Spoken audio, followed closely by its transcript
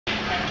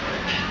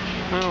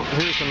Well,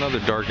 here's another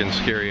dark and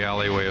scary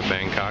alleyway of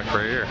Bangkok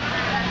right here.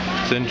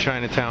 It's in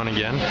Chinatown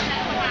again.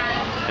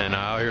 And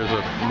now here's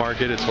a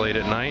market. It's late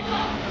at night.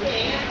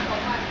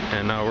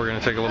 And now we're going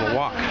to take a little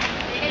walk.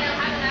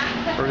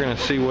 We're going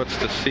to see what's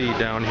to see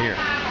down here.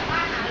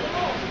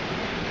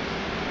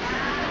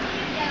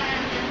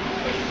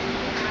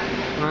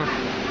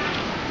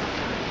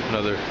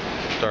 Another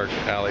dark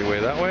alleyway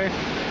that way.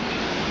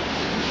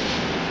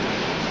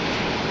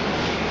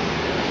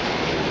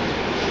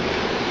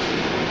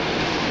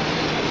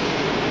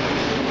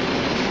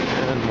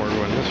 And more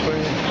going this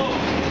way. Oh.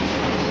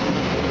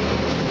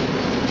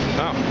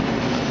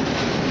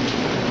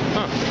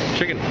 Huh,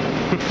 chicken. I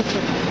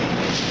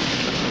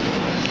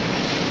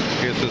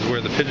guess this is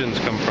where the pigeons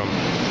come from.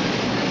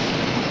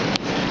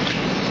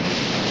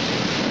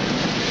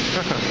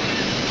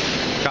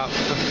 Cop.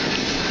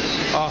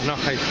 Oh, no,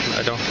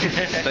 I don't.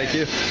 Thank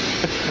you.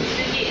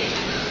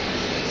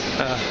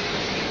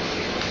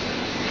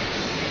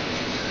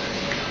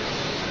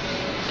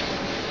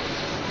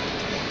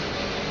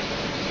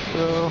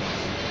 So,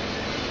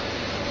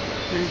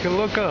 you can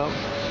look up.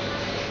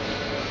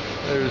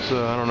 There's,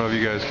 I don't know if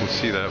you guys can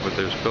see that, but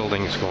there's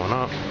buildings going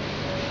up.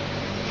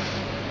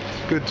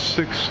 Good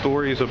 6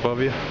 stories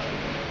above you.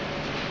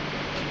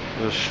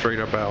 There's a straight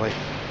up alley.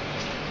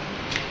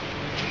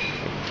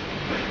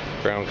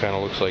 Ground kind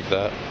of looks like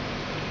that.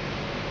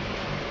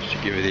 Just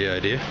to give you the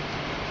idea.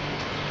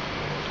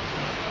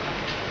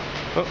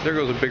 Oh, there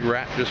goes a big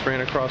rat, just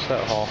ran across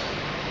that hall.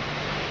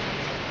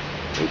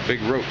 Ooh,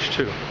 big roach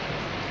too.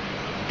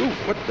 Ooh,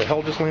 what the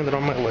hell just landed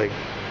on my leg?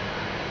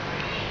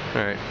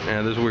 Alright,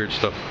 yeah, there's weird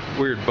stuff.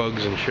 Weird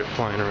bugs and shit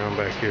flying around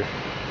back here.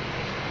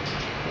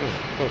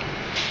 Oh.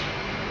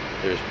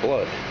 There's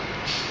blood.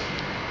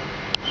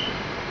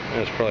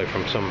 That's probably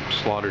from some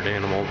slaughtered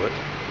animal, but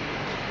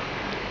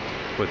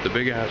with the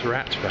big ass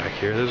rats back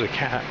here, there's a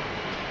cat.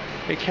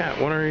 Hey cat,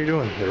 what are you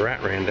doing? The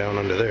rat ran down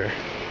under there.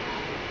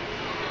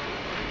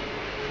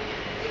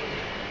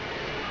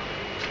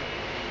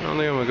 I don't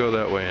think I'm gonna go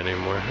that way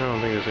anymore. I don't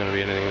think there's gonna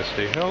be anything to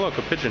see. Oh look,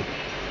 a pigeon.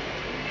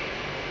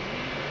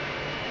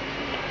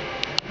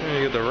 And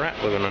you get the rat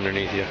living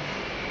underneath you.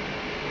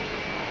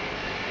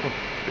 Oh,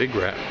 big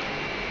rat.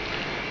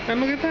 And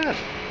look at that,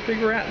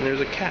 big rat, and there's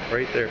a cat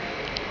right there.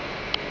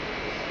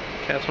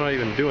 Cat's not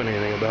even doing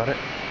anything about it.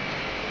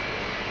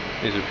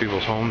 These are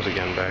people's homes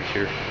again back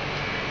here.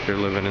 They're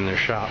living in their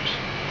shops.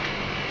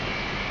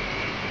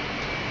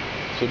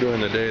 So during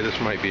the day, this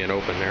might be an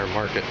open air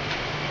market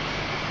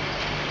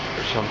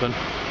or something.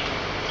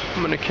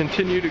 I'm going to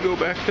continue to go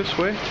back this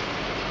way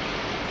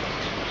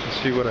and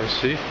see what I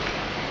see.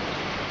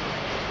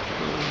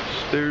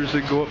 Stairs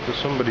that go up to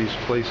somebody's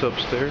place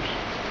upstairs.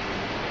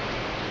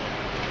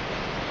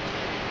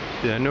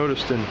 Yeah, I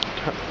noticed in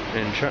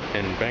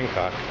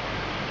Bangkok,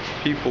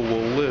 people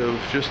will live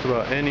just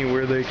about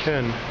anywhere they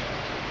can.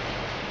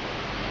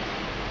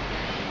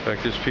 In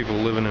fact, there's people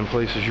living in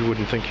places you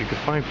wouldn't think you could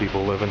find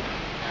people living.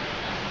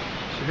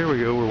 So here we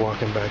go, we're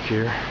walking back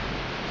here.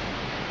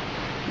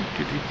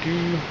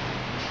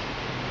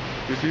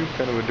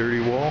 Kind of a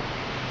dirty wall.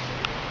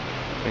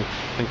 I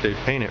think they'd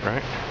paint it,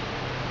 right?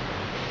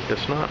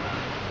 Guess not.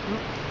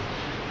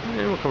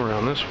 And we'll come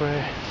around this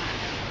way.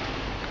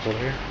 Over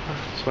here.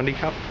 Swendy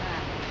cup.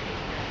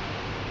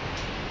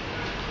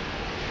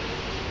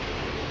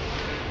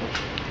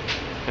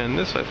 And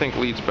this, I think,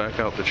 leads back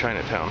out to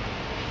Chinatown.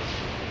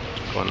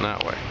 Going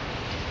that way.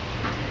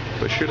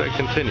 But should I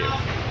continue?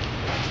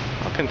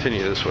 I'll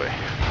continue this way.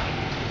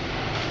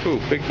 Ooh,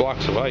 big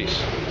blocks of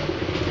ice.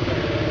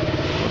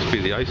 Must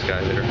be the ice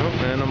guy there. Oh,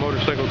 and a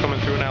motorcycle coming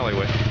through an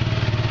alleyway.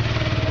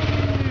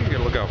 You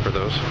gotta look out for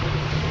those.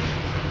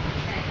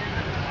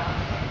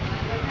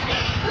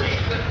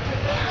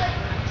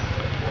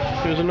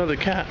 There's another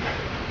cat.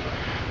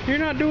 You're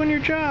not doing your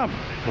job.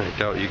 I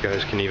doubt you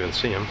guys can even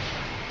see him.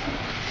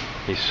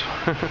 He's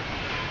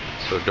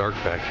so dark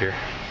back here.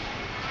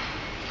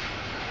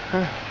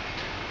 A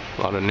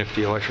lot of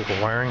nifty electrical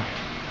wiring.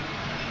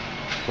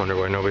 Wonder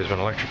why nobody's been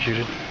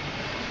electrocuted.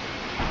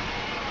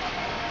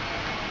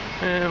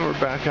 And we're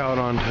back out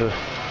onto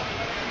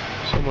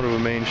somewhat of a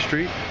main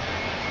street.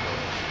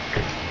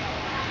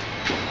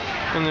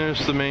 And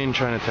there's the main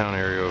Chinatown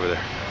area over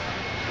there.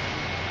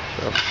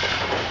 So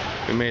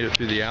we made it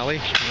through the alley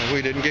and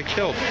we didn't get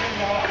killed.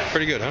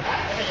 Pretty good, huh?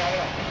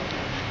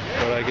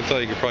 But I can tell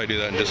you could probably do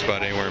that in just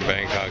about anywhere in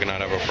Bangkok and not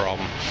have a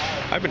problem.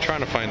 I've been trying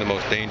to find the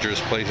most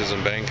dangerous places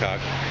in Bangkok.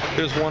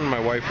 There's one my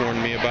wife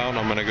warned me about.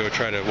 I'm going to go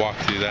try to walk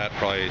through that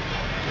probably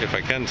if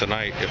I can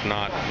tonight, if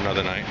not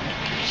another night.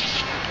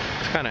 It's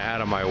kind of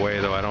out of my way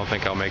though. I don't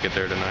think I'll make it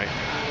there tonight.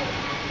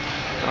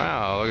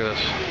 Wow, look at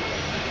this.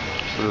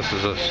 So this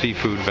is a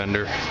seafood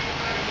vendor.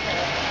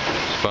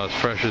 It's about as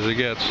fresh as it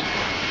gets.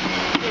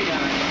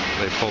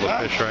 They pull the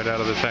fish right out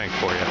of the tank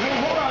for you.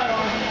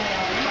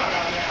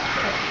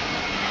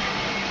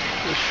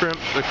 The shrimp,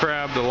 the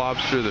crab, the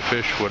lobster, the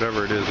fish,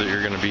 whatever it is that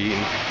you're going to be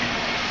eating.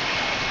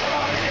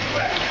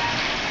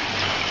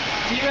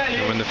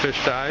 And when the fish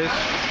dies,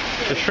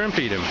 the shrimp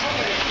eat him.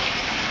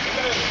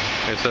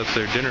 I guess that's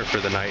their dinner for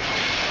the night.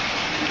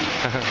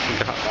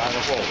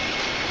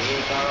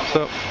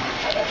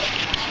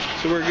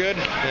 So we're good,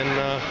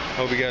 and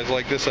hope you guys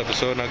like this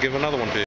episode, and I'll give another one to you.